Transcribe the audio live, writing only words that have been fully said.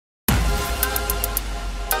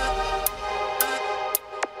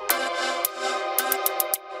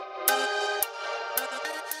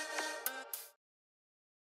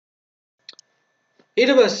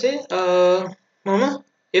ඊට පස්සේ මම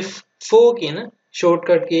F4 කියන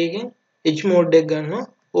shortcut key එකෙන් edge mode එක ගන්නවා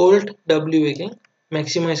alt W එකෙන්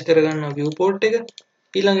maximize කරගන්නවා viewport එක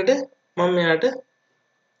ඊළඟට මම මෙයාට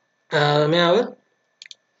මෙයාව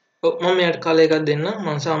මම මෙයාට color එකක් දෙන්න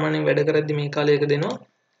මම සාමාන්‍යයෙන් වැඩ කරද්දි මේ color එක දෙනවා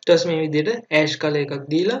ඊට පස්සේ මේ විදිහට ash color එකක්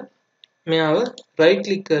දීලා මෙයාව right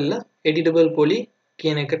click කරලා editable poly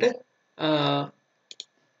කියන එකට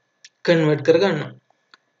convert කරගන්නවා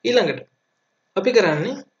ඊළඟට අපි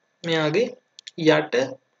කරන්නේ මෙයාගේ යට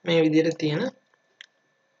මේ විදිහට තියෙන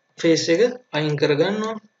face එක අයින්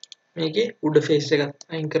කරගන්නවා මේකේ උඩ face එකත්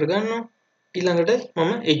අයින් කරගන්නවා ඊළඟට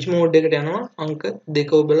මම edge mode එකට යනවා අංක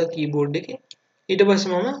 2 ඔබලා keyboard එකේ ඊට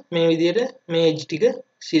පස්සේ මම මේ විදිහට මේ edge ටික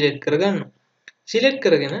select කරගන්නවා select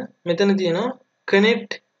කරගෙන මෙතන තියෙනවා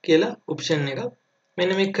connect කියලා option එකක්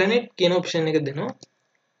මෙන්න මේ connect කියන option එක දෙනවා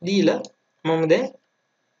දීලා මම දැන්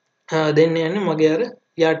දෙන්න යන්නේ මගේ අර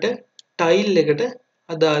යට tile එකට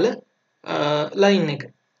අදාළ line එක.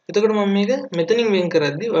 එතකොට මම මේක මෙතනින් වෙන්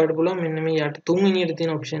කරද්දි ඔයාලට පුළුවන් මෙන්න මේ යට තුන්වෙනියට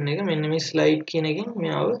තියෙන option එක මෙන්න මේ slide කියන එකෙන්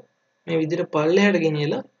මෙයාව මේ විදිහට පල්ලෙහාට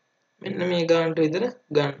ගෙනියලා මෙන්න මේ ගානට විතර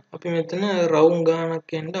ගන්න. අපි මෙතන round ගානක්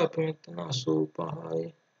යන්න අපි මෙතන 85යි.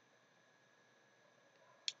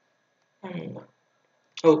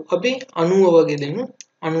 ඔව් අපි 90 වගේ දෙමු.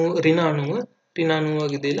 90 ඍණ 90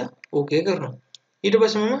 වගේ දෙලා okay කරනවා. ඊට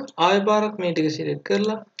පස්සේ මම ආය පාරක් මේ ටික select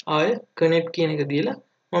කරලා ආය connect කියන එක දීලා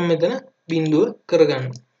මම මෙතන බිඳුව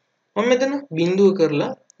කරගන්නවා. මම මෙතන බිඳුව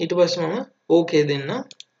කරලා ඊට පස්සේ මම okay දෙන්න.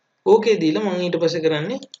 okay දීලා මම ඊට පස්සේ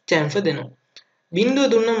කරන්නේ chamfer දෙනවා. බිඳුව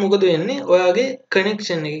දුන්නා මොකද වෙන්නේ? ඔයාගේ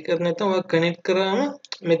connection එක කර නැත්නම් ඔයා connect කරාම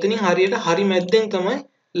මෙතනින් හරියට හරි මැද්දෙන් තමයි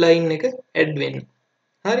line එක add වෙන්නේ.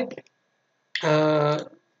 හරි.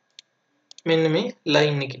 මෙන්න මේ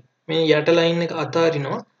line එකේ මේ යට line එක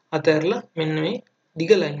අතාරිනවා. අතහැරලා මෙන්න මේ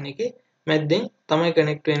දිග line එකේ මැද්දෙන් තමයි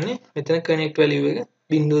connect වෙන්නේ. මෙතන connect value එක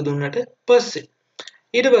බිඳුව දුන්නට පස්සේ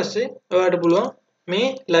ඊට පස්සේ ඔයාලට පුළුවන් මේ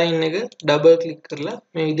line එක double click කරලා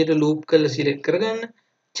මේ විදිහට loop කරලා select කරගන්න.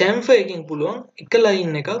 chamfer එකකින් පුළුවන් එක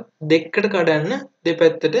line එකක් දෙකකට කඩන්න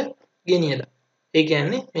දෙපැත්තට ගෙනියලා. ඒ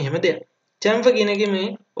කියන්නේ මෙහෙම දෙයක්. chamfer කියන එකේ මේ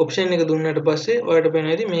option එක දුන්නාට පස්සේ ඔයාලට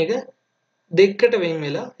පේනවා ඉතින් මේක දෙකකට වෙන්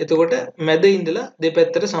වෙලා එතකොට මැද ඉඳලා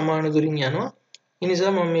දෙපැත්තට සමාන දුරින් යනවා. ඒ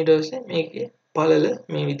නිසා මම ඊට පස්සේ මේකේ පළල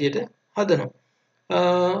මේ විදිහට හදනවා.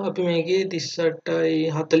 අපි මේකේ 38යි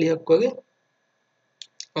 40ක් වගේ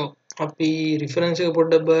ඔව් අපි reference එක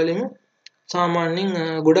පොඩ්ඩක් බලමු. සාමාන්‍යයෙන්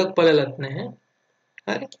ගොඩක් පළලක් නැහැ.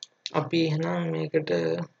 හරි. අපි එහෙනම් මේකට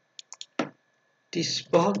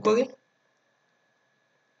 35ක් වගේ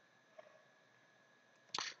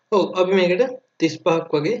ඔව් අපි මේකට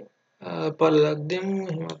 35ක් වගේ පළලක් දෙමු.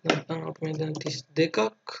 එහෙමත් නැත්නම් අපි මෙතන 32ක්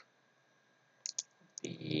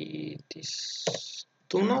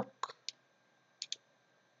 33ක්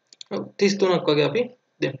 33ක් වගේ අපි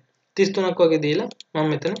දෙමු. 33ක් වගේ දීලා මම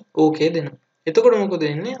මෙතන okay දෙනවා. එතකොට මොකද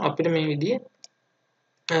වෙන්නේ? අපිට මේ විදිහේ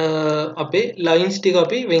අපේ lines ටික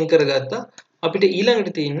අපි වෙන් කරගත්තා. අපිට ඊළඟට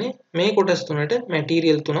තියෙන්නේ මේ කොටස් තුනට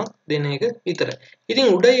material තුනක් දෙන එක විතරයි. ඉතින්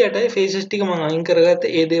උඩයි යටයි faces ටික මම අයින් කරගත්ත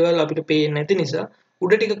ඒ දේවල් අපිට පේන්නේ නැති නිසා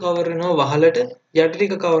උඩ ටික cover වෙනවා වහලට යට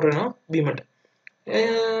ටික cover වෙනවා බිමට.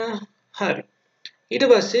 හරි. ඊට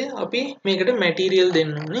පස්සේ අපි මේකට material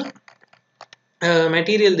දෙන්න ඕනේ.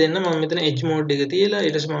 material දෙන්න මම මෙතන edge mode එක තියලා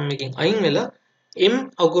ඊට පස්සේ මම මේකෙන් අයින් වෙලා M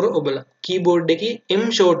අකුර ඔබලා keyboard එකේ M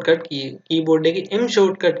shortcut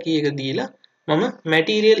key එක දීලා මම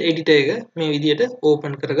material editor එක මේ විදිහට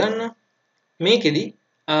open කරගන්නවා. මේකෙදි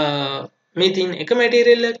මේ තියෙන එක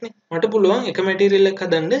material එකක්නේ. මට පුළුවන් එක material එකක්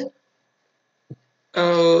හදන්න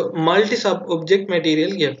multi sub object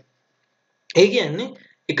material කියලා. ඒ කියන්නේ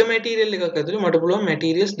එක material එකක් ඇතුලේ මට පුළුවන්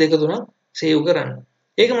materials දෙක තුනක් save කරන්න.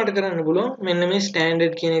 ඒක මට කරන්න පුළුවන් මෙන්න මේ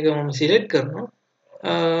standard කියන එක මම select කරනවා.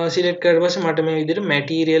 select කරලා පස්සේ මට මේ විදිහට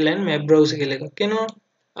material and map browser කියලා එකක් එනවා.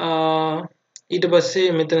 ඊට පස්සේ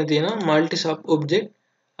මෙතන තියෙනවා multi sub object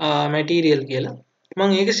material කියලා.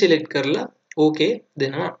 මම ඒක select කරලා okay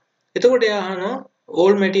දෙනවා. එතකොට එයා අහනවා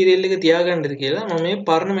all material එක තියාගන්නද කියලා. මම මේ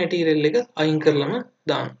පරණ material එක අයින් කරලම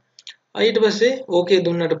දානවා. ඊට පස්සේ okay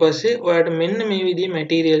දුන්නාට පස්සේ ඔයාලට මෙන්න මේ විදිහේ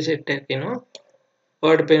material set එකක් එනවා.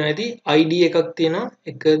 ඔයාලට පේනවා ඇති ID එකක් තියෙනවා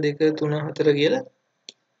 1 2 3 4 කියලා.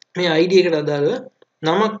 මේ ID එකට අදාළව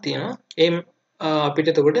නමක් තියෙනවා. ඒ අපිට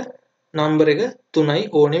එතකොට number එක 3යි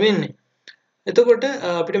ඕනේ වෙන්නේ. එතකොට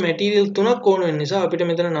අපිට material 3ක් ඕන වෙන නිසා අපිට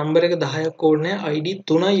මෙතන number එක 10ක් ඕනේ නැහැ. ID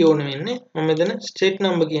 3යි ඕන වෙන්නේ. මම මෙතන set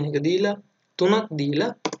number කියන එක දීලා 3ක්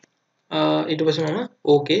දීලා ඊට පස්සේ මම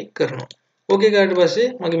okay කරනවා. okay කරාට පස්සේ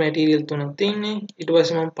මගේ material 3ක් තියෙන්නේ. ඊට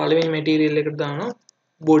පස්සේ මම පළවෙනි material එකට දානවා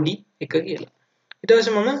body එක කියලා. ඊට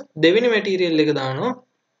පස්සේ මම දෙවෙනි material එක දානවා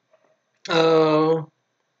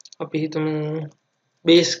අපි හිතමු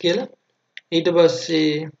base කියලා. ඊට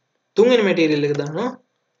පස්සේ තුන්වෙනි material එක දානවා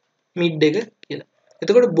mid එක කියලා.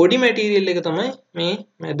 එතකොට body material එක තමයි මේ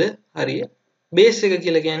මැද හරිය. base එක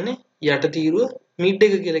කියලා කියන්නේ යට තීරුව, mid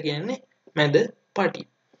එක කියලා කියන්නේ මැද පටිය.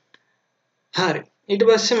 හරි. ඊට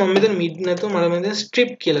පස්සේ මම මෙතන mid නැතුව මම මෙතන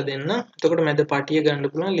strip කියලා දෙන්න. එතකොට මැද පටිය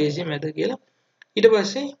ගන්න පුළුවන් lazy මැද කියලා. ඊට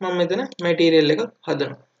පස්සේ මම මෙතන material එකක්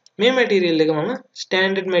හදනවා. මේ material එක මම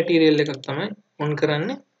standard material එකක් තමයි on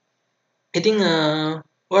කරන්නේ. ඉතින්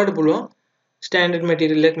ඔයාලට පුළුවන් standard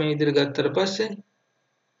material එක මේ විදිහට ගත්තට පස්සේ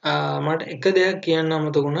මට එක දෙයක් කියන්න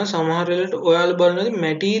අමතක වුණා. සමහර වෙලාවට ඔයාලා බලනවාදී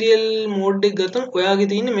material mode එක ගත්තම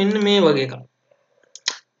ඔයාගේ තියෙන්නේ මෙන්න මේ වගේ එකක්.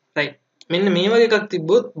 right. මෙන්න මේ වගේ එකක්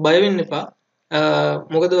තිබ්බොත් බය වෙන්න එපා.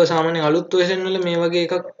 මොකද සාමාන්‍යයෙන් අලුත් version වල මේ වගේ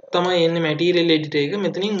එකක් තමයි එන්නේ material editor එක.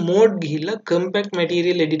 මෙතනින් mode ගිහිල්ලා compact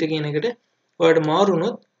material editor කියන එකට ඔයාලට මාරු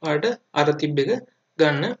වුණොත් ඔයාලට අර තිබ්බ එක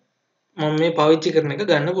ගන්න මම මේ පාවිච්චි කරන එක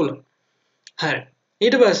ගන්න පුළුවන්. හරි.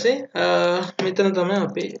 ඊට පස්සේ මෙතන තමයි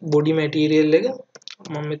අපේ body material එක.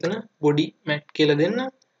 මම මෙතන body mat කියලා දෙන්න.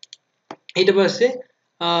 ඊට පස්සේ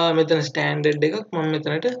මෙතන standard එකක් මම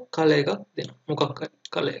මෙතනට color එකක් දෙනවා. මොකක් හරි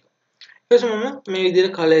color එකක්. ඊට පස්සේ මම මේ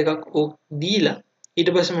විදිහට color එකක් දීලා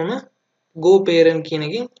ඊට පස්සේ මම go parent කියන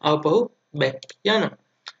එකෙන් ආපහු back යනවා.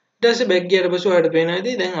 ඊට පස්සේ back ගියාට පස්සේ ඔයාලට පේනවා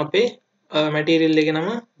ඉතින් දැන් අපේ material එකේ නම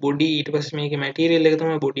body. ඊට පස්සේ මේකේ material එක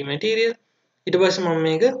තමයි body material. ඊට පස්සේ මම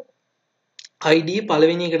මේක ID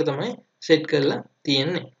පළවෙනි එකට තමයි set කරලා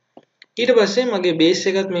තියෙන්නේ. ඊට පස්සේ මගේ base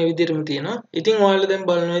එකත් මේ විදිහටම තියෙනවා. ඉතින් ඔයාලා දැන්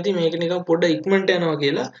බලනවා ඉතින් මේක නිකන් පොඩ්ඩක් ඉක්මනට යනවා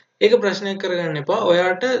කියලා. ඒක ප්‍රශ්නයක් කරගන්න එපා.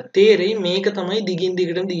 ඔයාට තේරෙයි මේක තමයි දිගින්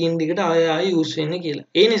දිගට ආය use වෙන්නේ කියලා.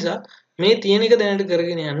 ඒ නිසා මේ තියෙන එක දැනට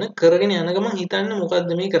කරගෙන යන ගමන් හිතන්න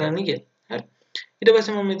මොකද්ද මේ කරන්නේ කියලා. හරි. ඊට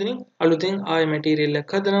පස්සේ මම මෙතනින් අලුතෙන් ආය material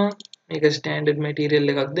එකක් හදනවා. මේක standard material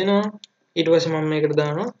එකක් දෙනවා. ඊට පස්සේ මම මේකට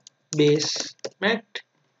දානවා base mat.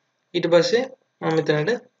 ඊට පස්සේ මම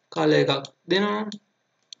මෙතනට color එකක් දෙනවා.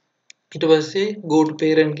 ඊට පස්සේ go to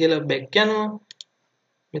parent කියලා back යනවා.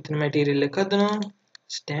 මෙතන material එක හදනවා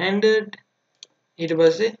standard. ඊට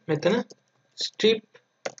පස්සේ මෙතන strip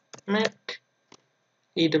mat.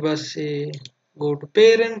 ඊට පස්සේ go to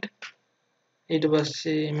parent. ඊට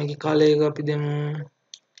පස්සේ මේකේ color එක අපි දෙමු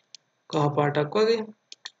කහ පාටක් වගේ.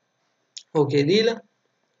 okay දීලා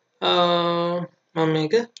මම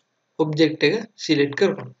මේක object එක select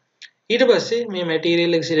කරනවා. ඊට පස්සේ මේ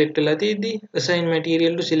material එක select වෙලා තියෙද්දි assign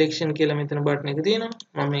material to selection කියලා මෙතන බටන් එක තියෙනවා.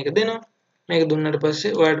 මම මේක දෙනවා. මේක දුන්නාට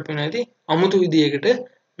පස්සේ ඔයාලට පේනවා ඇති අමුතු විදියකට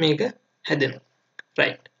මේක හැදෙනවා.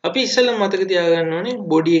 right. අපි ඉස්සෙල්ලා මතක තියාගන්න ඕනේ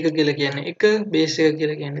body එක කියලා කියන්නේ 1, base එක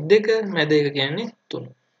කියලා කියන්නේ 2, මැද එක කියන්නේ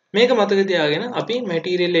 3. මේක මතක තියාගෙන අපි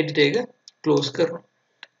material editor එක close කරනවා.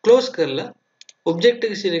 close කරලා object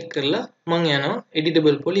එක select කරලා මම යනවා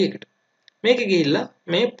editable poly එකට. මේක ගිහිල්ලා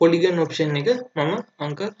මේ polygon option එක මම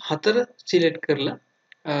අංක 4 select කරලා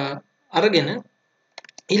අරගෙන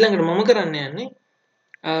ඊළඟට මම කරන්න යන්නේ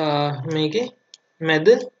මේකේ මැද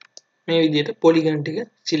මේ විදිහට polygon ටික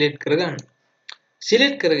select කරගන්න.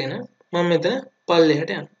 select කරගෙන මම මෙතන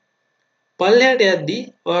පල්ලෙහාට යනවා. පල්ලෙහාට යද්දී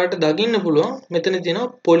ඔයාලට දකින්න පුළුවන් මෙතන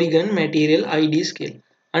තියෙනවා polygon material IDs කියලා.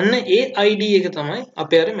 අන්න ඒ ID එක තමයි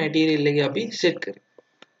අපේ අර material එකේ අපි set කරේ.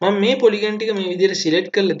 මම මේ polygon ටික මේ විදිහට select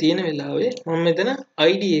කරලා තියෙන වෙලාවේ මම මෙතන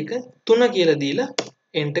ID එක 3 කියලා දීලා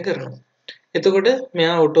enter කරනවා. එතකොට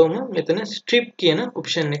මෙයා ඔටෝම මෙතන strip කියන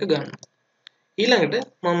option එක ගන්නවා. ඊළඟට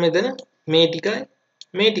මම මෙතන මේ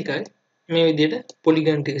ටිකයි මේ විදිහට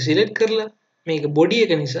polygon ටික select කරලා මේක body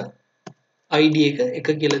එක නිසා ID එක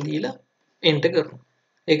 1 කියලා දීලා enter කරනවා.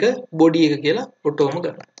 ඒක body එක කියලා ඔටෝම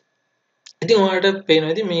ගන්නවා. ඉතින් ඔයාලට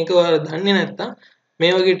පේනවා ඉතින් මේක ඔයාලා දන්නේ නැත්තම්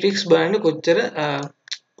මේ වගේ tricks බලන්න කොච්චර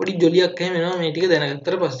පොඩි ජොලියක් එහෙම එනවා මේ ටික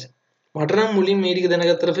දැනගත්තට පස්සේ. මට නම් මුලින් මේ ටික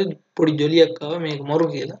දැනගත්තට පස්සේ පොඩි ජොලියක් ආවා මේක මරු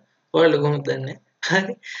කියලා. ඔයාලා කොහොමද දන්නේ?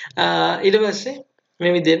 හරි. ඊට පස්සේ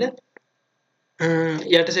මේ විදිහට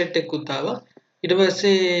යට සෙට් එකකුත් ආවා. ඊට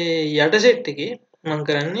පස්සේ යට සෙට් එකේ මම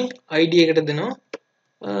කරන්නේ ID එකට දෙනවා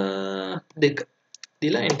 2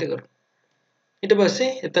 දීලා enter කරනවා. ඊට පස්සේ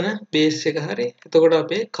එතන base එක හරි. එතකොට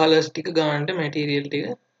අපේ colors ටික ගන්නට material ටික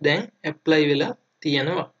දැන් apply වෙලා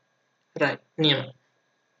තියෙනවා. right නියම.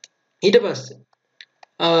 ඊට පස්සේ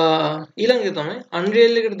ඊළඟ තමයි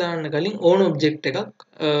Unreal එකට දාන්න කලින් own object එකක්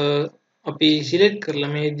අපි select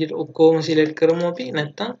කරලා මේ විදිහට ඔක්කොම select කරමු අපි.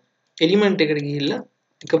 නැත්තම් element එකට ගිහිල්ලා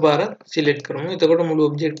එකපාරක් select කරමු. එතකොට මුළු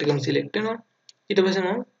object එකම select වෙනවා. ඊට පස්සේ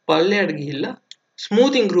මම පල්ලෙහාට ගිහිල්ලා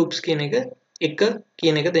smoothing groups කියන එක 1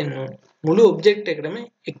 කියන එක දෙන්න ඕනේ. මුළු object එකටම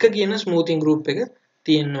 1 කියන smoothing group එක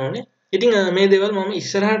තියෙන්න ඕනේ. ඉතින් මේ දේවල් මම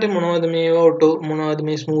ඉස්සරහට මොනවද මේවා auto මොනවද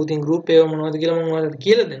මේ smoothing group ඒවා මොනවද කියලා මම ඔයාලට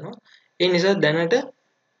කියලා දෙනවා. ඒ නිසා දැනට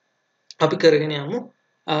අපි කරගෙන යමු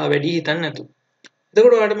වැඩි හිතන්න නැතුව.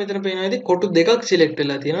 එතකොට ඔයාලට මෙතන පේනවා ඉතින් කොටු දෙකක් සිලෙක්ට්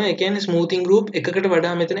වෙලා තියෙනවා. ඒ කියන්නේ ස්මූතින් ගෲප් එකකට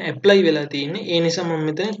වඩා මෙතන ඇප්ලයි වෙලා තියෙන්නේ. ඒ නිසා මම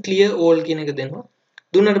මෙතන ක්ලියර් ඕල් කියන එක දෙනවා.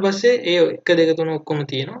 දුන්නාට පස්සේ ඒ 1 2 3 ඔක්කොම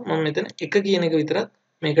තියෙනවා. මම මෙතන 1 කියන එක විතරක්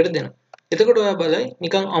මේකට දෙනවා. එතකොට ඔයා බලයි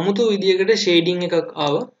නිකන් අමුතු විදියකට ෂේඩින් එකක්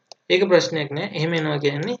ආවා. ඒක ප්‍රශ්නයක් නෑ. එහෙම එනවා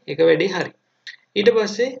කියන්නේ ඒක වැඩේ හරි. ඊට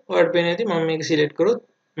පස්සේ ඔයාලට පේනවා ඉතින් මම මේක සිලෙක්ට් කරොත්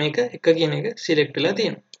මේක 1 කියන එක සිලෙක්ට් වෙලා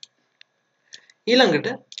තියෙනවා. ඊළඟට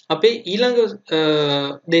අපේ ඊළඟ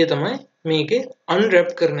දේ තමයි මේකේ අන්රැප්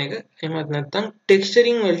කරන එක. එහෙමත් නැත්නම්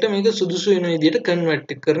ටෙක්ස්චරින් වලට මේක සුදුසු වෙන විදිහට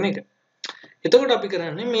කන්වර්ට් කරන එක. එතකොට අපි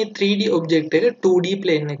කරන්නේ මේ 3D ඔබ්ජෙක්ට් එක 2D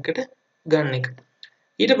plane එකකට ගන්න එක.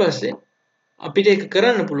 ඊට පස්සේ අපිට ඒක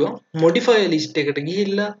කරන්න පුළුවන් modifier list එකට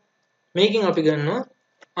ගිහිල්ලා මේකෙන් අපි ගන්නවා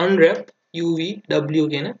unwrap UV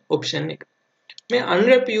කියන option එක. මේ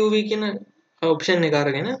unwrap UV කියන option එක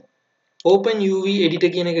අරගෙන open UV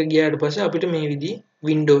editor කියන එක ගියාට පස්සේ අපිට මේ විදිහේ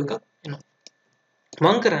window එකක් එනවා.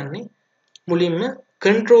 මම කරන්නේ මුලින්ම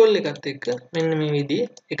control එකත් එක්ක මෙන්න මේ විදිහේ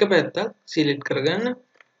එක පැත්තක් select කරගන්න.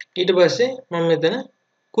 ඊට පස්සේ මම මෙතන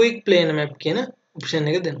quick plane map කියන option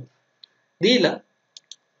එක දෙනවා. දීලා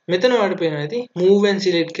මෙතන ඔයාලට පේනවා ඇති move and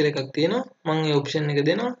select කියලා එකක් තියෙනවා. මම ඒ option එක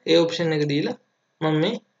දෙනවා. ඒ option එක දීලා මම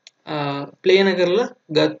මේ plane කරලා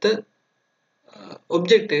ගත්ත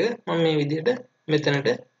object එක මම මේ විදිහට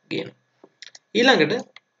මෙතනට ගේනවා. ඊළඟට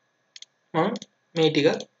මම මේ ටික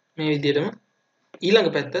මේ විදිහටම ඊළඟ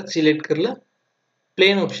පැත්තත් select කරලා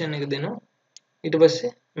plane option එක දෙනවා. ඊට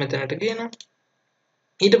පස්සේ මෙතනට ගේනවා.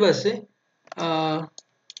 ඊට පස්සේ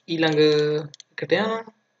ඊළඟ එකට යනවා.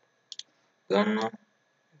 ගන්නවා.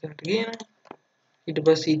 මෙතනට ගේනවා. ඊට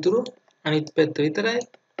පස්සේ ඊතුරු අනිත් පැත්ත විතරයි.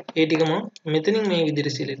 ඒ ටික මම මෙතනින් මේ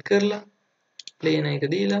විදිහට select කරලා plane එක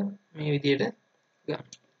දීලා මේ විදිහට ගන්න.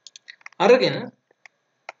 අරගෙන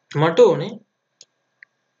මට ඕනේ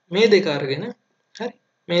මේ දෙක අරගෙන හරි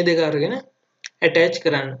මේ දෙක අරගෙන attach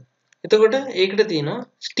කරන්න. එතකොට ඒකට තියෙනවා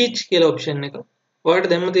stitch කියලා option එක. ඔයාලට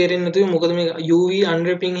දැම්ම තේරෙන්නේ නැතුව මොකද මේ UV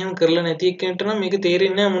unwrapping එහෙම කරලා නැති එක්කෙනෙක්ට නම් මේක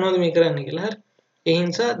තේරෙන්නේ නැහැ මොනවද මේ කරන්නේ කියලා. හරි. ඒ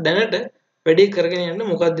නිසා දැනට වැඩේ කරගෙන යන්න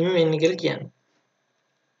මොකද්ද මේ වෙන්නේ කියලා කියන්න.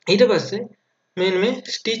 ඊට පස්සේ මේ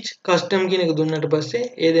stitch custom කියන එක දුන්නාට පස්සේ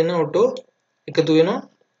ඒ දෙන්න auto එකතු වෙනවා.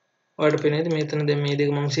 ඔයාලට පේනවාද මෙතන දැන් මේ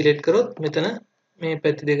දෙක මම select කරොත් මෙතන මේ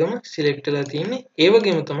පැති දෙකම select වෙලා තියෙන්නේ. ඒ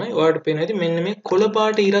වගේම තමයි ඔයාලට පේනවාද මෙන්න මේ කොළ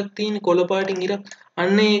පාට ඉරක් තියෙන්නේ. කොළ පාටින් ඉරක්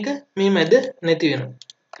අන්න ඒක මේ මැද නැති වෙනවා.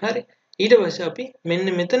 හරි. ඊට පස්සේ අපි මෙන්න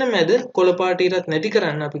මෙතන මැද කොළ පාට ඉරක් නැති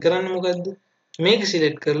කරන්න අපි කරන්නේ මොකද්ද? මේක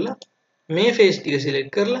select කරලා මේ face ටික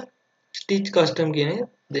select කරලා stitch custom කියන එක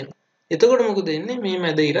දෙන්න. එතකොට මොකද වෙන්නේ? මේ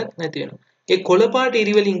මැද ඉරක් නැති වෙනවා. ඒ කොළ පාට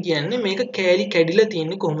ඉරි වලින් කියන්නේ මේක කෑලි කැඩිලා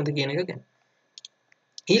තියෙන්නේ කොහොමද කියන එක ගැන.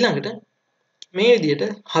 ඊළඟට මේ විදිහට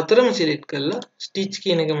හතරම select කරලා stitch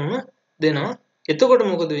කියන එක මම දෙනවා. එතකොට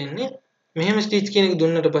මොකද වෙන්නේ? මෙහෙම stitch කියන එක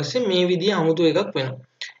දුන්නට පස්සේ මේ විදිහ අමුතු එකක් වෙනවා.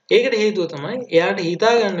 ඒකට හේතුව තමයි එයාට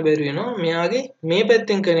හිතා ගන්න බැරි වෙනවා මෙයාගේ මේ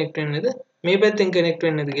පැත්තෙන් connect වෙන්නේද මේ පැත්තෙන් connect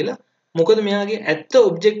වෙන්නේද කියලා. මොකද මෙයාගේ ඇත්ත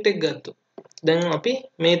object එක ගත්තොත්. දැන් අපි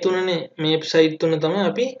මේ තුනනේ මේ side තුන තමයි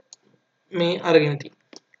අපි මේ අරගෙන තියෙන්නේ.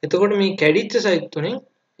 එතකොට මේ කැඩිච්ච side තුනෙන්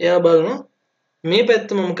එයා බලනවා මේ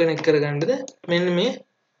පැත්ත මම connect කරගන්නද මෙන්න මේ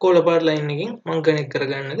කොළ පාට line එකකින් මම connect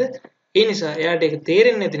කරගන්නද. ඒ නිසා එයාට ඒක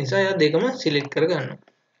තේරෙන්නේ නැති නිසා එයා දෙකම select කරගන්නවා.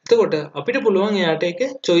 එතකොට අපිට පුළුවන් එයාට එක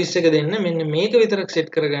choice එක දෙන්න මෙන්න මේක විතරක් set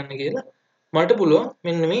කරගන්න කියලා. මට පුළුවන්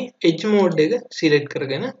මෙන්න මේ edge mode එක select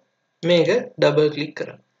කරගෙන මේක double click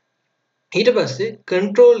කරන්න. ඊට පස්සේ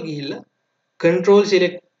control ගිහිල්ලා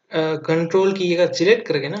control key එකත් select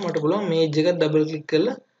කරගෙන මට පුළුවන් මේ edge එකත් double click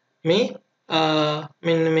කරලා මේ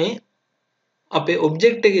මෙන්න මේ අපේ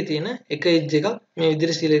object එකේ තියෙන එක edge එකක් මේ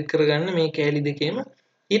විදිහට select කරගන්න මේ කෑලි දෙකේම.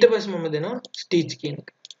 ඊට පස්සේ මම දෙනවා stitch කියන එක.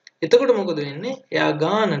 එතකොට මොකද වෙන්නේ? එයා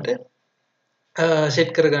ගානට set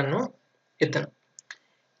කරගන්නවා එතන.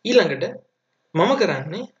 ඊළඟට මම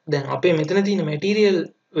කරන්නේ දැන් අපේ මෙතන තියෙන material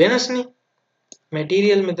වෙනස්නේ.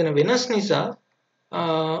 material මෙතන වෙනස් නිසා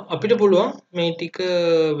අපිට පුළුවන් මේ ටික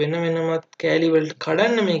වෙන වෙනමත් කෑලි වලට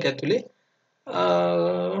කඩන්න මේක ඇතුලේ.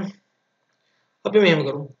 අපි මෙහෙම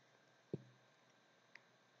කරමු.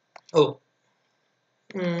 ඔව්.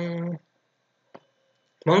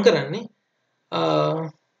 මම කරන්නේ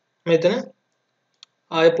මෙතන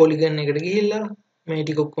ආය polygon එකට ගිහිල්ලා මේ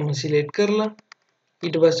ටික ඔක්කොම select කරලා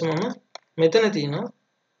ඊට පස්සේ මම මෙතන තියෙනවා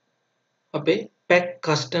අපේ pack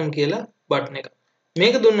custom කියලා button එක.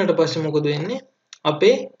 මේක දුන්නට පස්සේ මොකද වෙන්නේ?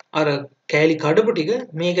 අපේ අර කෑලි කඩපු ටික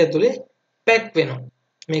මේක ඇතුලේ pack වෙනවා.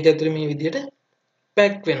 මේක ඇතුලේ මේ විදිහට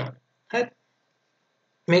pack වෙනවා. හරි.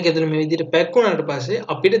 මේක ඇතුලේ මේ විදිහට pack වුණාට පස්සේ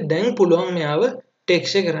අපිට දැන් පුළුවන් මෙයාව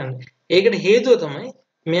texture කරන්න. ඒකට හේතුව තමයි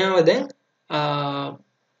මෙයාව දැන්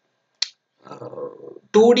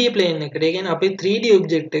 2D plane එකට, ඒ කියන්නේ අපේ 3D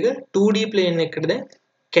object එක 2D plane එකට දැන්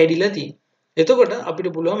කැඩිලා තියෙන්නේ. එතකොට අපිට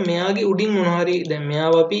පුළුවන් මෙයාගේ උඩින් මොනවා හරි දැන්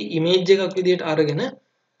මෙයාව අපි ඉමේජ් එකක් විදිහට අරගෙන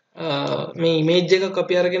මේ ඉමේජ් එකක්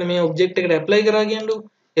අපි අරගෙන මේ ඔබ්ජෙක්ට් එකට ඇප්ලයි කරා කියන්නකො.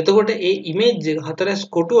 එතකොට ඒ ඉමේජ් එක හතරස්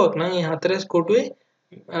කොටුවක් නම් ඒ හතරස් කොටුවේ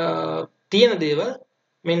තියෙන දේවල්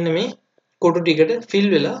මෙන්න මේ කොටු ටිකට ෆිල්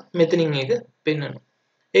වෙලා මෙතනින් ඒක පෙන්වනවා.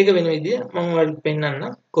 ඒක වෙන විදිය මම ඔයාලට පෙන්වන්න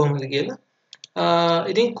කොහොමද කියලා.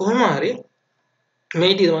 ඉතින් කොහොම හරි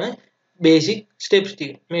මේ ටික තමයි බේසික් ස්ටෙප්ස්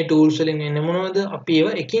ටික. මේ ටූල්ස් වලින් එන්නේ මොනවද? අපි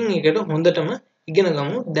ඒවා එකින් එකට හොඳටම ඉගෙන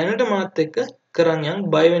ගමු. දැනට මාත් එක්ක කරන් යන්න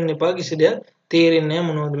බය වෙන්න එපා. කිසි දෙයක් තේරෙන්නේ නැහැ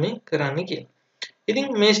මොනවද මේ කරන්නේ කියලා. ඉතින්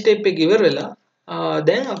මේ ස්ටෙප් එක ඉවර වෙලා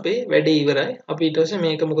දැන් අපේ වැඩේ ඉවරයි. අපි ඊට පස්සේ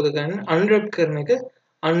මේක මොකද කරන්නේ? අන්රැප් කරන එක.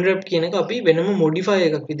 අන්රැප් කියන එක අපි වෙනම මොඩිෆයි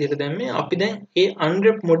එකක් විදිහට දැම්මේ. අපි දැන් ඒ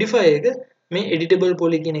අන්රැප් මොඩිෆයි එක මේ editable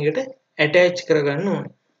poly කියන එකට attach කරගන්න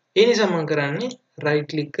ඕනේ. ඒ නිසා මම කරන්නේ right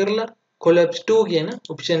click කරලා collapse to කියන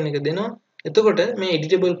option එක දෙනවා. එතකොට මේ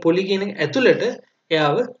editable poly කියන එක ඇතුළට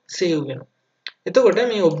එයාව save වෙනවා. එතකොට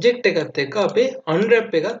මේ object එකත් එක්ක අපේ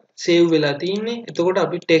unwrap එකත් save වෙලා තියෙන්නේ. එතකොට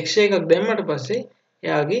අපි texture එකක් දැම්මට පස්සේ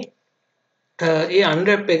එයාගේ ඒ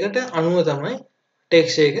unwrap එකට අනුව තමයි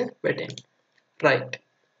texture එක වැටෙන්නේ. right.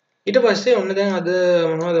 ඊට පස්සේ ඔන්න දැන් අද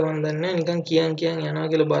මොනවද මන් දන්නේ නැහැ නිකන් කියන්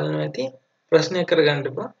යනවා කියලා බලනවා ඇති. ප්‍රශ්නයක් කරගන්න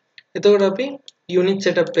එපා. එතකොට අපි unit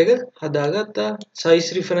setup එක හදාගත්තා. size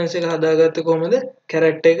reference එක හදාගත්ත කොහමද?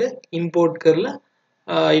 character එක import කරලා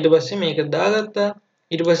ඊට පස්සේ මේක දාගත්තා.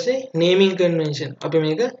 ඊට පස්සේ naming convention අපි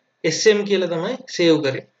මේක SM කියලා තමයි save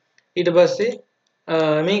කරේ. ඊට පස්සේ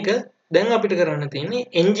මේක දැන් අපිට කරන්න තියෙන්නේ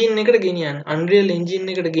engine එකට ගෙනියන්න. Unreal engine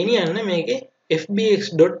එකට ගෙනියන්න මේකේ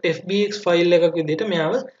fbx.fbx file එකක් විදිහට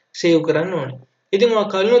මෙයාව save කරන්න ඕනේ. ඉතින් ඔයා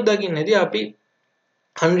කලිනුත් දකින්න ඇති අපි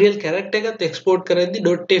Unreal character එකත් export කරද්දි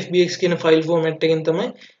 .fbx කියන file format එකෙන් තමයි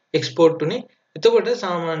export උනේ. එතකොට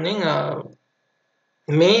සාමාන්‍යයෙන්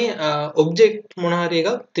මේ object මොන හරි එකක්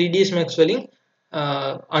 3ds max වලින්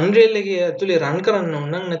Unreal එකේ ඇතුලේ run කරන්න ඕන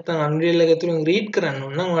නම් නැත්නම් Unreal එක ඇතුලෙන් read කරන්න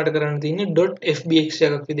ඕන නම් ඔයාලට කරන්න තියෙන්නේ .fbx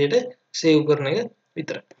එකක් විදිහට save කරන එක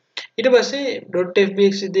විතරයි. ඊට පස්සේ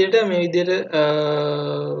 .fbx විදිහට මේ විදිහට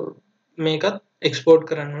මේකත් export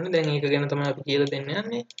කරන්න ඕනේ. දැන් ඒක ගැන තමයි අපි කියලා දෙන්න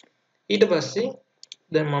යන්නේ. ඊට පස්සේ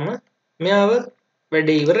දැන් මම මෙයාව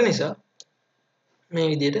වැඩේ ඉවර නිසා මේ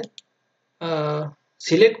විදිහට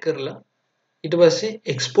select කරලා ඊට පස්සේ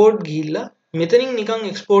export ගිහිල්ලා මෙතනින් නිකන්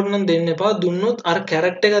export නම් දෙන්න එපා. දුන්නොත් අර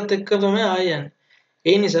character එකත් එක්ක තමයි ආය යන්නේ.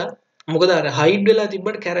 ඒ නිසා මොකද අර hide වෙලා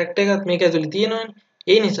තිබ්බට character එකත් මේක ඇතුලේ තියෙනවනේ.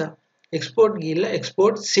 ඒ නිසා export ගිහිල්ලා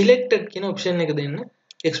export selected කියන option එක දෙන්න.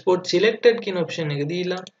 export selected කියන option එක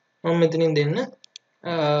දීලා මම මෙතනින් දෙන්න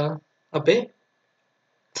අපේ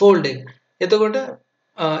folder එක. එතකොට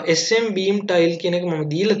SM beam tile කියන එක මම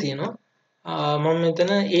දීලා තියෙනවා. මම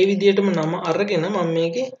මෙතන ඒ විදිහටම නම අරගෙන මම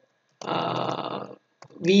මේකේ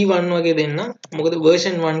V1 වගේ දෙන්න. මොකද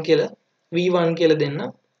version 1 කියලා V1 කියලා දෙන්න.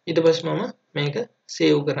 ඊට පස්සේ මම මේක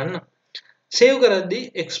save කරන්න. save කරද්දී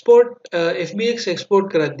export fbx export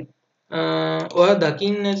කරද්දී ඔයා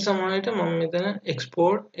දකින්න ඇති සමහරවිට මම මෙතන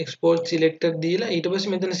export selected දීලා ඊට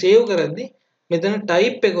පස්සේ මෙතන save කරද්දී මෙතන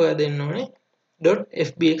type එක ඔයා දෙන්න ඕනේ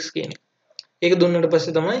 .fbx කියන එක. ඒක දුන්නට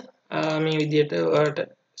පස්සේ තමයි මේ විදිහට ඔයාලට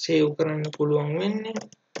save කරන්න පුළුවන් වෙන්නේ.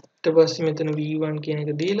 ඊට පස්සේ මෙතන v1 කියන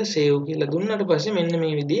එක දීලා save කියලා දුන්නාට පස්සේ මෙන්න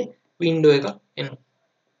මේ විදිහේ window එකක් එනවා.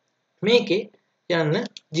 මේකේ යන්න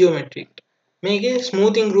geometry එකට. මේකේ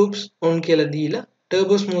smoothing groups on කියලා දීලා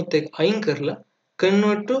turbo smooth එක අයින් කරලා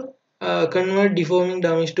convert deforming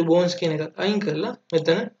damage to bones කියන එකත් අයින් කරලා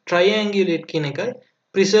මෙතන triangulate කියන එකයි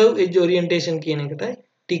preserve edge orientation කියන එකටයි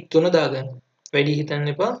ටික් තුන දාගන්න. වැඩි හිතන්න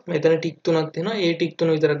එපා. මෙතන ටික් තුනක් තියෙනවා. ඒ ටික් තුන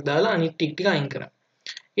විතරක් දාලා අනිත් ටික් ටික අයින් කරන්න.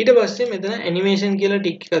 ඊට පස්සේ මෙතන animation කියලා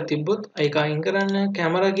ටික් එකක් තිබ්බොත් ඒක අයින් කරන්න.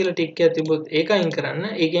 camera කියලා ටික් එකක් තිබ්බොත් ඒක අයින් කරන්න.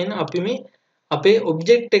 ඒ කියන්නේ අපි මේ අපේ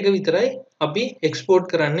object එක විතරයි අපි export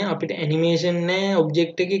කරන්නේ. අපිට animation නැහැ,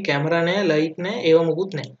 object එකේ camera නැහැ, light නැහැ, ඒව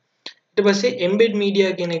මොකුත් නැහැ. ඊට පස්සේ embed media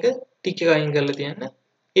කියන එක ටික් එක අයින් කරලා තියන්න.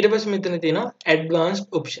 ඊට පස්සේ මෙතන තියෙනවා advanced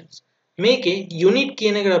options. මේකේ unit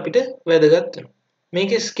කියන එක අපිට වැදගත් වෙනවා.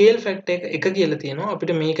 මේකේ scale factor එක කියලා තියෙනවා.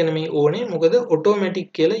 අපිට මේක නෙමෙයි ඕනේ. මොකද automatic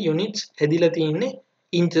කියලා units හැදිලා තියෙන්නේ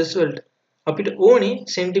inches වලට. අපිට ඕනේ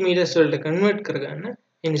centimeters වලට convert කරගන්න.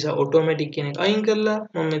 ඒ නිසා automatic කියන එක අයින් කරලා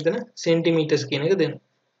මම මෙතන centimeters කියන එක දෙනවා.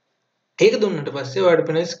 ඒක දුන්නට පස්සේ ඔයාලට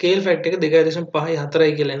පේන scale factor එක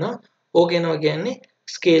 2.54 කියලා එනවා. ඕක එනවා කියන්නේ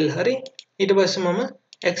scale හරි. ඊට පස්සේ මම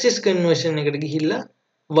axis conversion එකට ගිහිල්ලා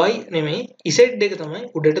y නෙමෙයි z එක තමයි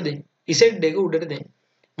උඩට දෙන්නේ. z එක උඩට දෙන්නේ.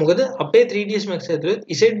 මොකද අපේ 3ds max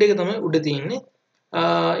ඇතුලේ z එක තමයි උඩ තියෙන්නේ.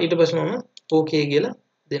 ඊට පස්සේ මම okay කියලා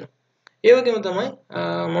දෙනවා. ඒ වගේම තමයි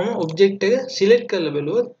මම object එක select කරලා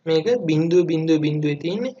බලුවොත් මේක බිඳුවේ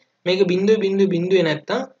තියෙන්නේ. මේක බිඳුවේ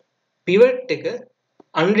නැත්තම් pivot එක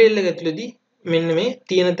Unreal එක ඇතුලේදී මෙන්න මේ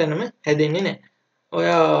තියෙන තැනම හැදෙන්නේ නැහැ.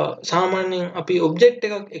 ඔයා සාමාන්‍යයෙන් අපි ඔබ්ජෙක්ට්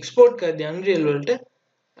එකක් එක්ස්පෝර්ට් කරද්දී Unreal වලට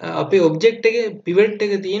අපේ ඔබ්ජෙක්ට් එකේ pivot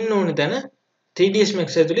එක තියෙන්න ඕන තැන 3ds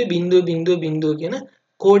Max ඇතුලේ 0.0.0 කියන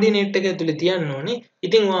කෝඩිනේට් එක ඇතුලේ තියන්න ඕනේ.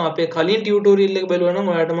 ඉතින් ඔයා අපේ කලින් ටියුටෝරියල් එක බලුවා නම්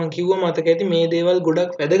ඔයාලට මම කිව්වා මතක ඇති මේ දේවල්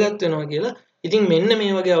ගොඩක් වැදගත් වෙනවා කියලා. ඉතින් මෙන්න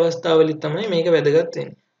මේ වගේ අවස්ථාවලදී තමයි මේක වැදගත්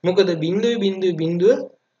වෙන්නේ. මොකද 0.0.0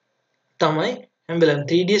 තමයි හැම වෙලාවෙම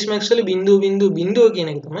 3ds Max වල 0.0.0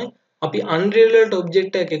 කියන එක තමයි අපි Unreal වලට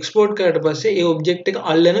ඔබ්ජෙක්ට් එකක් එක්ස්පෝර්ට් කරාට පස්සේ ඒ ඔබ්ජෙක්ට් එක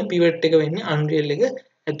අල්ලන pivot එක වෙන්නේ Unreal එක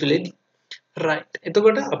ඇතුලේදී. right.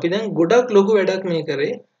 එතකොට අපි දැන් ගොඩක් ලොකු වැඩක් මේ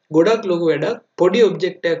කරේ. ගොඩක් ලොකු වැඩක් පොඩි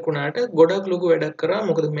ඔබ්ජෙක්ට් එකක් වුණාට ගොඩක් ලොකු වැඩක් කරා.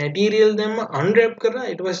 මොකද මැටීරියල් දැම්ම අන්රැප් කරා.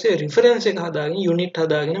 ඊට පස්සේ රිෆරන්ස් එක හදාගෙන යුනිට්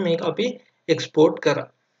හදාගෙන මේක අපි එක්ස්පෝර්ට් කරා.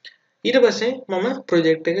 ඊට පස්සේ මම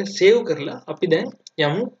ප්‍රොජෙක්ට් එක සේව් කරලා අපි දැන්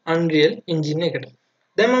යමු Unreal Engine එකට.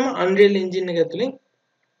 දැන් මම Unreal Engine එක ඇතුලේ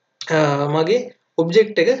මගේ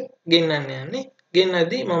ඔබ්ජෙක්ට් එක ගෙන්නන්න යන්නේ.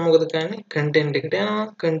 ගෙන්නද්දී මම මොකද කරන්නේ? content එකට යනවා.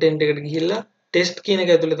 content එකට ගිහිල්ලා test කියන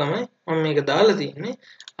එක ඇතුලේ තමයි මම මේක දාලා තියෙන්නේ.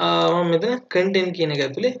 මම මෙතන content කියන එක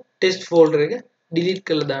ඇතුලේ test folder එක delete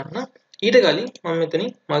කරලා දාන්න. ඊට කලින් මම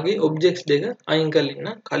මෙතනින් මගේ objects දෙක අයින් කරලා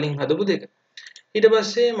ඉන්න කලින් හදපු දෙක. ඊට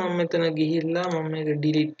පස්සේ මම මෙතන ගිහිල්ලා මම මේක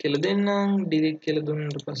delete කියලා දෙන්නම්. delete කියලා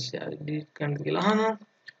දුන්නාට පස්සේ ආයෙ delete කරන්න කියලා අහනවා.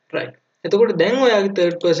 right. එතකොට දැන් ඔයාගේ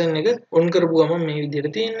third person එක on කරපු ගමන් මේ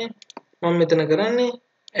විදිහට තියෙන්නේ. මම මෙතන කරන්නේ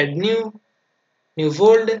add new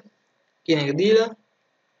folder කියන එක දීලා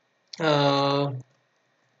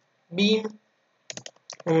beam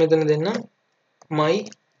මම මෙතන දෙන්නම් my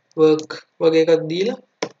work වගේ එකක් දීලා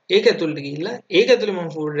ඒක ඇතුළට ගිහිල්ලා ඒක ඇතුළේ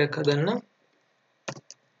මම folder එකක් හදන්නම්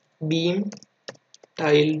beam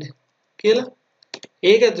tiled කියලා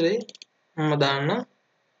ඒක ඇතුළේ මම දාන්න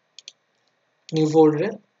new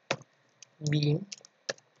folder beam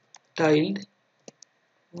tiled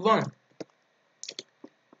 1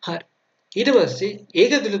 හරි ඊට පස්සේ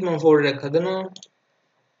ඒක ඇතුළේ මම folder එකක් හදනවා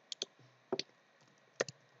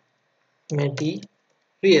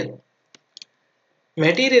material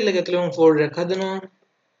එක ඇතුළේ මම folder එකක් හදනවා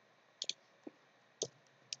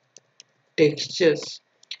textures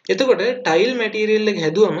එතකොට tile material එක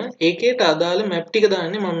හැදුවම ඒකේට අදාළ map ටික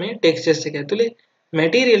දාන්නේ මම මේ textures එක ඇතුළේ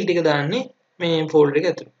material ටික දාන්නේ මේ folder එක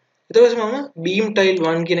ඇතුළේ ඊට පස්සේ මම beam tile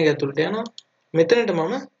 1 කියන එක ඇතුළට යනවා මෙතනට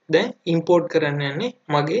මම දැන් import කරන්න යන්නේ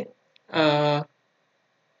මගේ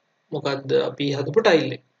මොකද්ද අපි හදපු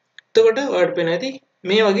tile එක එතකොට ඔයාලට පේන ඇති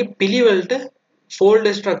මේ වගේ පිළිවෙලට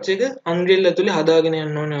folder structure එක Unreal ඇතුලේ හදාගෙන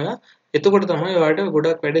යන්න ඕනේ ඔයා. එතකොට තමයි ඔයාලට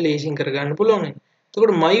ගොඩක් වැඩ ලේසියෙන් කරගන්න පුළුවන්.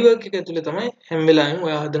 එතකොට my work එක ඇතුලේ තමයි හැම වෙලාවෙම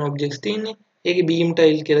ඔයා හදන objects තියෙන්නේ. ඒකේ beam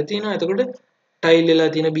tile කියලා තියෙනවා. එතකොට tile වෙලා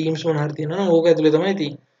තියෙන beams මොන හරි තියෙනවා. ඕක ඇතුලේ තමයි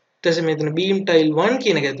තියෙන්නේ. ඊට පස්සේ මෙතන beam tile 1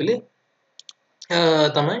 කියන එක ඇතුලේ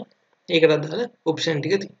තමයි ඒකට අදාළ option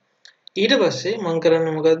ටික තියෙන්නේ. ඊට පස්සේ මම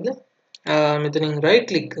කරන්නේ මොකද්ද? මෙතනින් right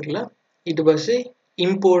click කරලා ඊට පස්සේ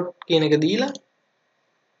import කියන එක දීලා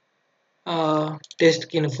test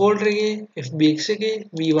කියන folder එකේ fbx එකේ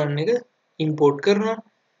v1 එක import කරනවා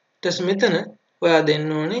ඊට පස්සේ මෙතන ඔයා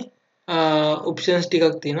දෙන්න ඕනේ options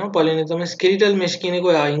ටිකක් තියෙනවා පළවෙනි තමයි skeletal mesh කියන එක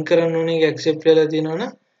ඔයා අයින් කරන්න ඕනේ ඒක accept වෙලා තියෙනවනම්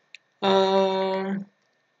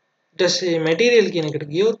ඊට පස්සේ material කියන එකට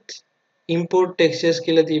ගියොත් import textures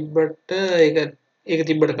කියලා තිබ්බට ඒක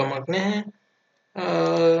තිබ්බට කමක් නැහැ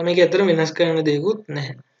මේක ඇත්තට වෙනස් කරන්න දෙයක්වත්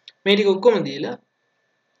නැහැ මේ ටික ඔක්කොම දීලා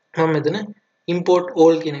මම මෙතන import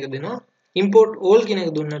all කියන එක දෙනවා import all කියන එක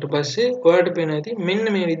දුන්නාට පස්සේ ඔයාලට පේනවා ඇති මෙන්න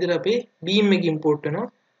මේ විදිහට අපේ beam එක import වෙනවා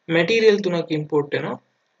material තුනක් import වෙනවා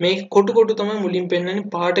මේක කොටු කොටු තමයි මුලින් පෙන්නන්නේ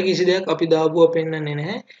පාට කිසි දෙයක් අපි දාපුවා පෙන්නන්නේ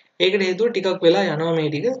නැහැ ඒකට හේතුව ටිකක් වෙලා යනවා මේ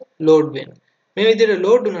ටික load වෙන්න මේ විදිහට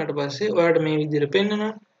load වුණාට පස්සේ ඔයාලට මේ විදිහට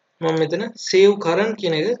පෙන්නනවා මම මෙතන save current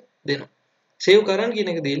කියන එක දෙනවා save current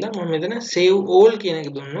කියන එක දීලා මම මෙතන save all කියන එක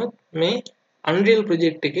දුන්නොත් මේ Unreal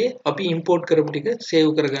project එකේ අපි import කරපු ටික save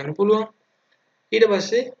කරගන්න පුළුවන් ඊට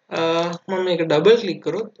පස්සේ මම මේක double click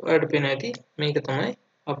කරොත් ඔයාලට පේනවා ඇති මේක තමයි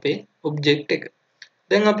අපේ object එක.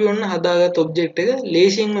 දැන් අපි ඔන්න හදාගත්ත object එක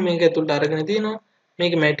ලේසියෙන්ම මේක ඇතුළට අරගෙන තියෙනවා.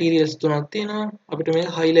 මේක materials තුනක් තියෙනවා. අපිට මේක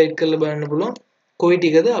highlight කරලා බලන්න පුළුවන්. කොයි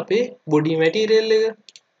ටිකද අපේ body material එක.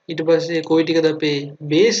 ඊට පස්සේ කොයි ටිකද අපේ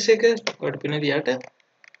base එක. ඔයාලට පේනවා යට.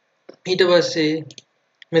 ඊට පස්සේ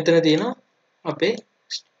මෙතන තියෙනවා අපේ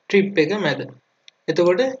strip එක මැද.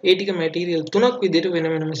 එතකොට ඒ ටික material තුනක් විදිහට වෙන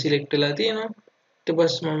වෙනම select වෙලා තියෙනවා. ඊට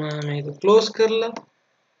පස්සේ මම මේක close කරලා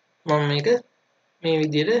මම මේක මේ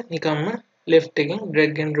විදිහට නිකම්ම left එකෙන්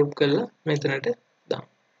drag and drop කරලා මෙතනට දාන්න.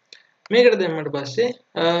 මේකට දැම්මට පස්සේ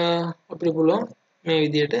අපිට පුළුවන් මේ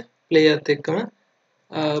විදිහට player එක්කම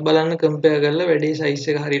බලන්න compare කරලා වැඩේ size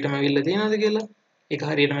එක හරියටම අවිල්ල තියෙනවද කියලා. ඒක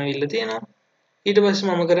හරියටම අවිල්ල තියෙනවා. ඊට පස්සේ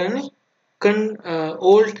මම කරන්නේ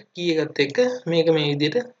Alt key එකත් එක්ක මේක මේ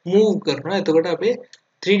විදිහට move කරනවා. එතකොට අපේ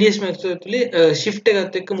 3ds Max ඇතුලේ shift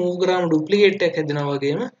එකත් එක්ක move කරාම duplicate එකක් හැදෙනවා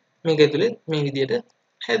වගේම මේක ඇතුලේ මේ විදිහට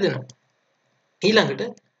හැදෙනවා. ඊළඟට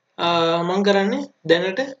මම කරන්නේ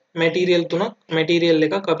දැනට material තුනක් material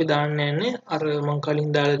එකක් අපි දාන්න යන්නේ අර මම කලින්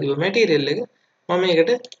දාලා තිබ්බ material එක. මම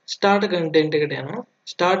මේකට starter content එකට යනවා.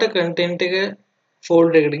 starter content එක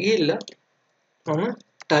folder එකට ගිහිල්ලා මම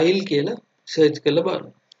tile කියලා search කරලා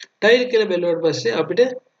බලනවා. tile කියලා බැලුවට පස්සේ අපිට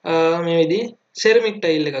මේ විදිහේ ceramic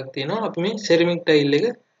tile එකක් තියෙනවා. අපි මේ ceramic tile එක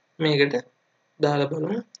මේකට දාලා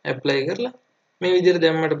බලමු apply කරලා. මේ විදිහට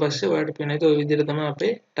දැම්මට පස්සේ ඔයාලට පේනවා ඔය විදිහට තමයි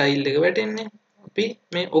අපේ tile එක වැටෙන්නේ. අපි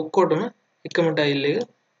මේ ඔක්කොටම එකම tile එක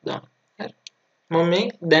දාමු. හරි. මම මේ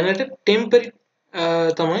දැනට temporary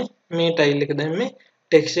තමයි මේ tile එක දැම්මේ.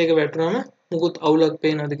 text එක වැටුනම මුකුත් අවුලක්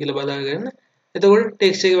පේනවද කියලා බලාගන්න. එතකොට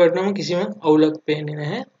text එක වැටුනම කිසිම අවුලක් පේන්නේ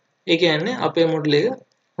නැහැ. ඒ කියන්නේ අපේ model එක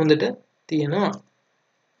හොඳට තියෙනවා.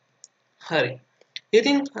 හරි.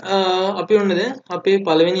 ඉතින් අපි ඔන්න දැන් අපේ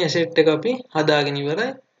පළවෙනි asset එක අපි හදාගෙන ඉවරයි.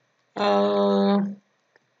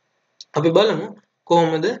 අපි බලමු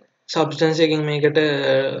කොහොමද substance එකකින් මේකට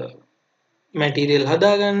material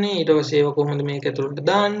හදාගන්නේ, ඊට පස්සේ ඒව කොහොමද මේක ඇතුළට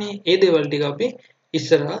දාන්නේ, ඒ දේවල් ටික අපි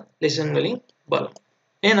ඉස්සරහා lesson වලින් බලමු.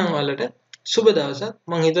 එහෙනම් ඔයාලට සුබ දවසක්.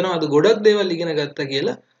 මම හිතනවා අද ගොඩක් දේවල් ඉගෙන ගත්තා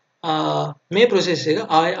කියලා. මේ process එක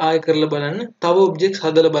ආය කරලා බලන්න, තව objects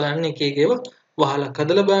හදලා බලන්න, එක එක ඒවා වහලක්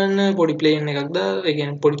හදලා බලන්න, පොඩි plane එකක් දාලා, ඒ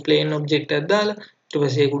කියන්නේ පොඩි plane object එකක් දාලා, ඊට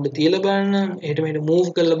පස්සේ ඒක උඩ තියලා බලන්න, එහෙට මෙහෙට move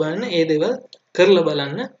කරලා බලන්න, ඒ දේවල් කරලා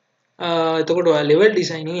බලන්න. එතකොට ඔයා level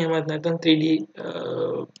designing එහෙමත් නැත්නම් 3D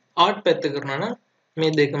art පැත්ත කරනවා නම්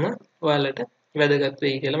මේ දෙකම ඔයාලට වැදගත්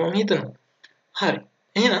වෙයි කියලා මම හිතනවා. හරි.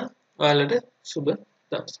 එහෙනම් ඔයාලට සුබ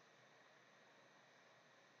දවසක්.